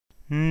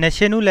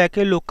नशे नूं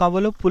लैके लोकां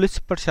वल्लों पुलिस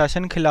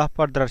प्रशासन खिलाफ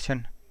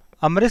प्रदर्शन।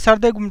 ਅੰਮ੍ਰਿਤਸਰ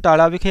ਦੇ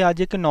ਗੁਮਟਾਲਾ ਵਿਖੇ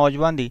ਅੱਜ ਇੱਕ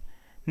ਨੌਜਵਾਨ ਦੀ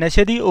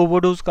ਨਸ਼ੇ ਦੀ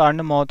ਓਵਰਡੋਜ਼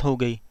ਕਾਰਨ ਮੌਤ ਹੋ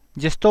ਗਈ,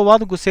 ਜਿਸ ਤੋਂ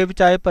ਬਾਅਦ ਗੁੱਸੇ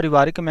ਵਿੱਚ ਆਏ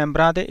ਪਰਿਵਾਰਕ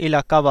ਮੈਂਬਰਾਂ ਤੇ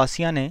ਇਲਾਕਾ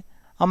ਵਾਸੀਆਂ ਨੇ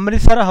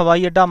ਅੰਮ੍ਰਿਤਸਰ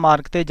ਹਵਾਈ ਅੱਡਾ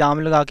ਮਾਰਗ ਤੇ ਜਾਮ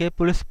ਲਗਾ ਕੇ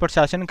ਪੁਲਿਸ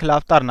ਪ੍ਰਸ਼ਾਸਨ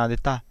ਖਿਲਾਫ ਧਰਨਾ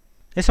ਦਿੱਤਾ।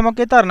 ਇਸ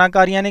ਮੌਕੇ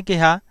ਧਰਨਾਕਾਰੀਆਂ ਨੇ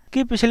ਕਿਹਾ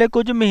ਕਿ ਪਿਛਲੇ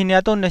ਕੁਝ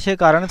ਮਹੀਨਿਆਂ ਤੋਂ ਨਸ਼ੇ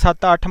ਕਾਰਨ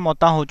 7-8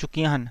 ਮੌਤਾਂ ਹੋ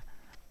ਚੁੱਕੀਆਂ ਹਨ,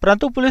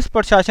 परंतु पुलिस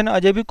प्रशासन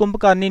अजे भी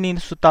कुंभकर्णी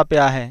नींद सुता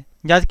पिया है,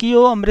 जबकि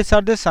वो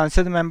अमृतसर के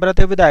सांसद मैंबर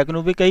और विधायक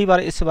नूं भी कई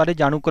बार इस बारे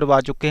जाणू करवा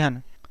चुके हैं।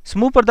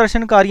 समूह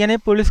प्रदर्शनकारियों ने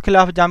पुलिस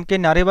खिलाफ जम के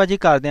नारेबाजी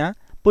करदिआं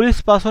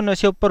पुलिस पासों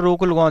नशे उपर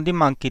रोक लगाउण दी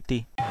मांग की।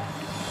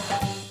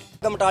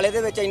 गमटाले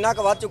दे विच इन्ना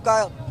क वध चुका,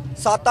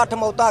 7-8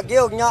 मौतां अगे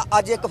हो गईआं,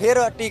 अज एक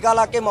फिर टीका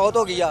ला के मौत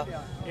हो गई आ।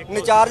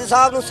 इंचार्ज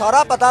साहब नूं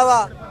सारा पता वा,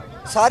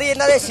 सारी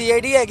इन्हां दे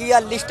CID हैगी आ,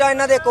 लिस्टां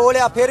इन्हां दे कोल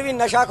आ, फिर भी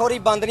नशाखोरी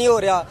बंद नहीं हो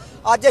रहा।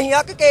 अज असीं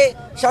अक के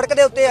सड़क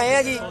के उत्ते आए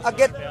हैं जी।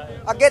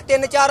 अगे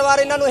 3-4 बार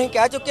इन्हां नूं असीं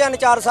कह चुके हैं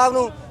इंचार्ज साहब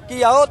नूं कि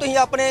आओ तुसीं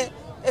अपने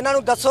इन्हां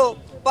नूं दस्सो,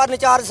 पर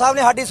इंचार्ज साहब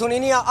ने साडी सुनी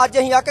नहीं। अज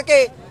असीं अक के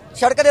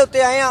सड़क के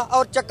उत्ते आए हैं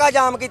और चक्का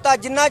जाम किया।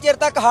 जिन्ना चिर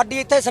तक साडी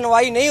इत्थे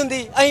सुनवाई नहीं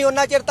हुंदी असीं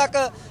उन्ना चिर तक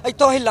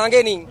इत्थों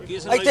हिलांगे नहीं।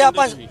 इत्थे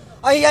आपां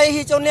असीं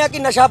यही चाहुंदे हां कि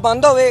नशा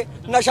बंद होवे,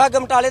 नशा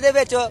गमटाले दे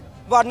विच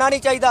वड़ना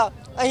नहीं चाहीदा।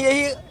 असीं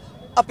यही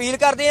अपील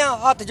करते हैं,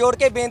 हथ जोड़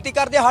के बेनती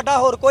करते हैं। साडा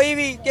होर कोई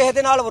भी किसी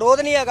दे नाल विरोध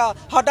नहीं हैगा,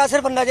 साडा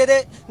सिर्फ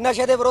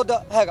नशे दे विरोध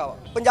हैगा।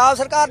 पंजाब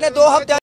सरकार ने 2 हफ्ते